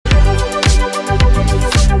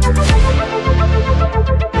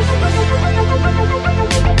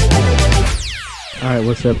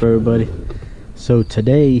What's up, everybody? So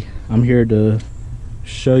today I'm here to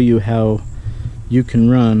show you how you can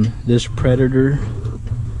run this Predator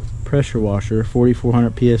pressure washer,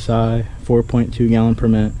 4400 psi, 4.2 gallon per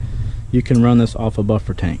minute. You can run this off a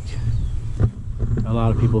buffer tank. A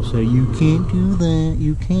lot of people say you can't do that,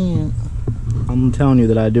 you can't. I'm telling you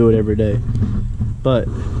that I do it every day, but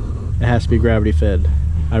it has to be gravity fed.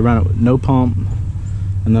 I run it with no pump,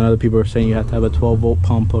 and then other people are saying you have to have a 12-volt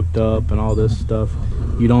pump hooked up and all this stuff.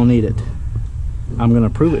 You don't need it. I'm gonna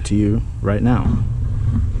prove it to you right now.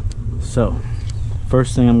 So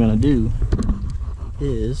first thing I'm gonna do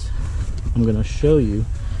is I'm gonna show you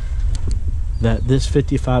that this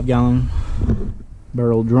 55 gallon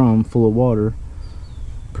barrel drum full of water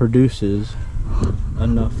produces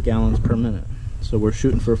enough gallons per minute. So we're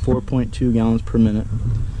shooting for 4.2 gallons per minute.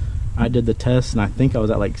 I did the test and I think I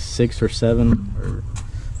was at like 6 or 7 or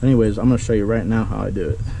anyways, I'm gonna show you right now how I do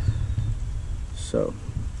it. So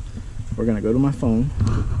we're gonna go to my phone.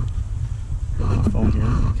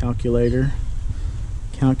 Here, calculator.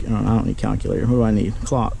 No, I don't need calculator. What do I need?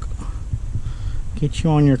 Clock. Get you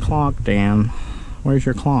on your clock, Dan. Where's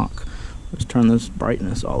your clock? Let's turn this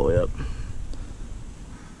brightness all the way up.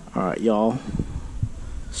 Alright, y'all.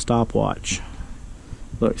 Stopwatch.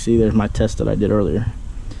 Look, see, there's my test that I did earlier.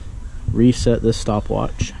 Reset this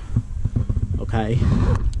stopwatch. Okay.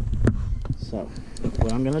 So,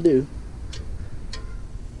 what I'm gonna do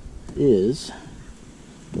is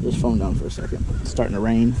put this phone down for a second. It's starting to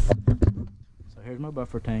rain. So here's my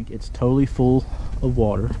buffer tank. It's totally full of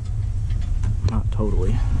water. Not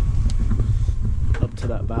totally. Up to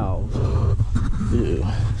that valve. Ew.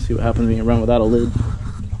 See what happens when you run without a lid?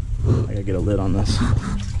 I gotta get a lid on this.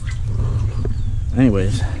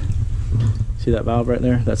 Anyways, see that valve right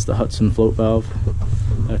there? That's the Hudson float valve.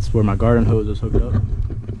 That's where my garden hose is hooked up.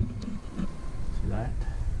 See that?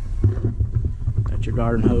 That's your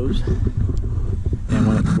garden hose. And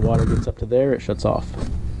when the water gets up to there, it shuts off.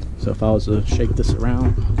 So if I was to shake this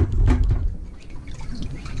around,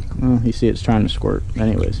 well, you see it's trying to squirt.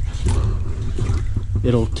 Anyways,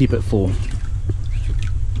 it'll keep it full.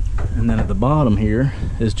 And then at the bottom here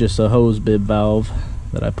is just a hose bib valve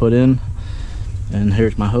that I put in. And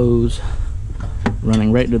here's my hose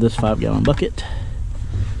running right into this 5 gallon bucket.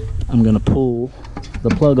 I'm gonna pull the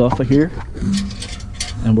plug off of here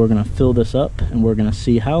and we're gonna fill this up and we're gonna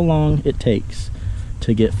see how long it takes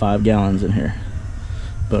to get 5 gallons in here.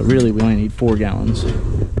 But really we only need 4 gallons.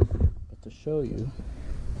 But to show you,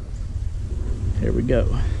 here we go.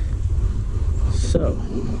 So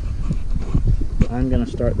I'm gonna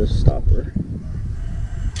start this stopper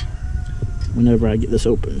whenever I get this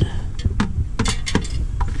opened.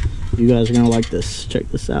 You guys are gonna like this. Check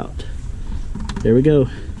this out. There we go.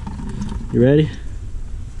 You ready?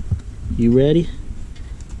 You ready?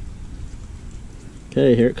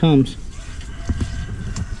 Okay, here it comes.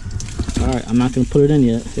 Alright, I'm not gonna put it in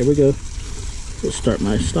yet. Here we go. Let's start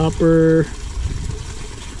my stopper.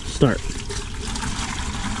 Start.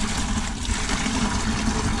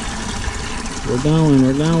 We're going,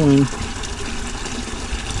 we're going.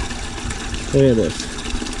 Look at this.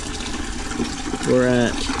 We're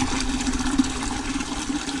at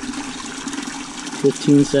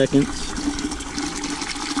 15 seconds.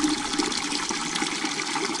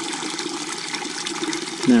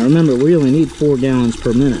 Now remember, we only need 4 gallons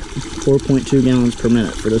per minute. 4.2 gallons per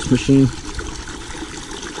minute for this machine.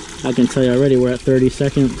 I can tell you already we're at 30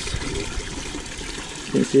 seconds.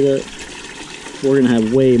 Can you see that? We're gonna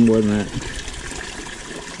have way more than that.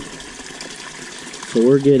 So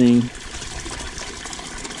we're getting,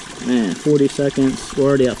 man, 40 seconds. We're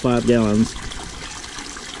already at 5 gallons.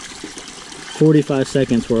 45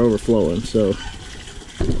 seconds we're overflowing. So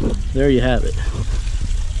there you have it.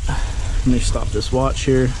 Let me stop this watch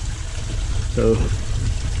here. So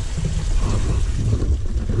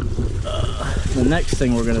the next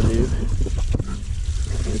thing we're gonna do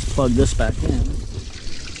is plug this back in.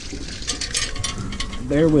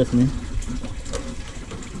 Bear with me.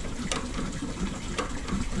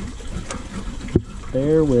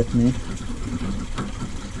 Bear with me.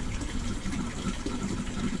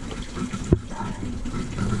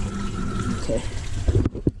 Okay.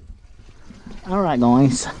 Alright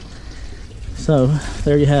guys. So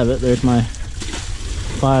there you have it. There's my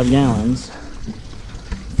 5 gallons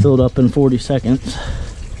filled up in 40 seconds. I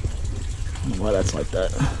don't know why that's like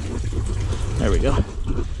that. There we go.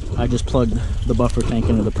 I just plugged the buffer tank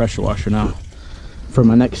into the pressure washer now for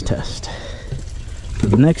my next test. For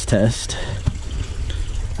the next test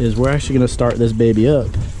is we're actually going to start this baby up.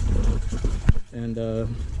 And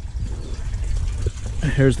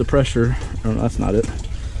here's the pressure. Oh, no, that's not it.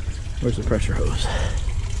 Where's the pressure hose?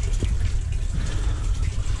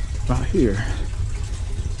 right here.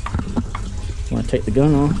 I'm gonna take the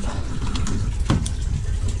gun off.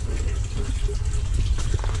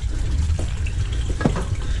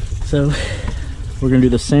 So we're gonna do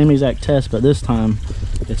the same exact test, but this time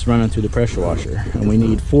it's running through the pressure washer, and we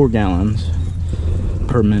need 4 gallons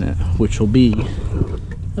per minute, which will be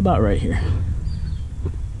about right here.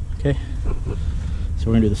 Okay, so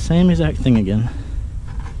we're gonna do the same exact thing again.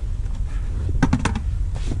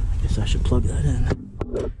 I guess I should plug that in.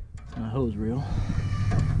 My hose reel.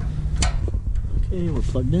 Okay, we're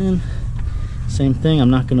plugged in. Same thing, I'm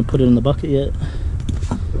not gonna put it in the bucket yet.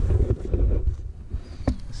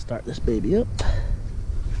 Start this baby up.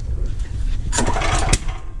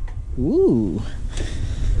 Ooh.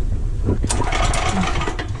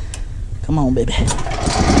 Come on, baby.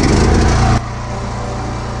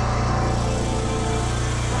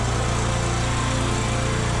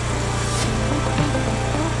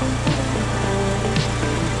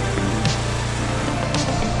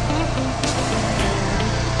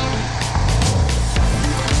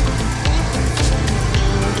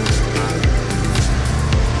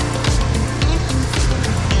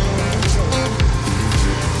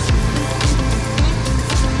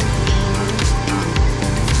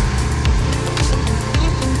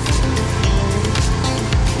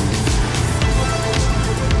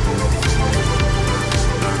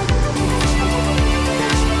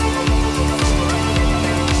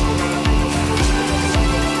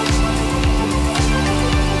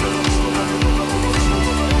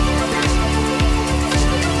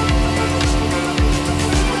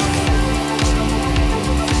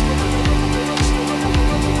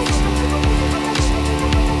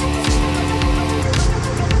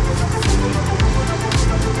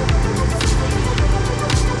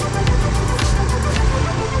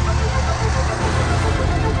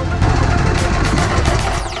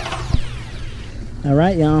 All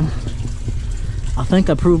right, y'all. I think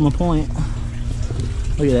I proved my point.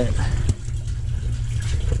 Look at that.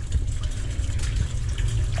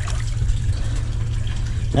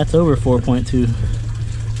 That's over 4.2.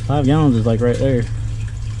 5 gallons is like right there.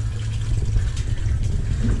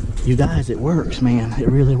 You guys, it works, man. It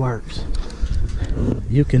really works.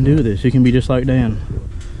 You can do this. You can be just like Dan.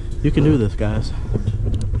 You can do this, guys.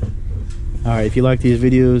 All right, if you like these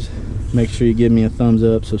videos, make sure you give me a thumbs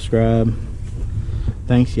up, subscribe.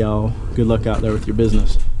 Thanks, y'all. Good luck out there with your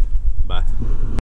business.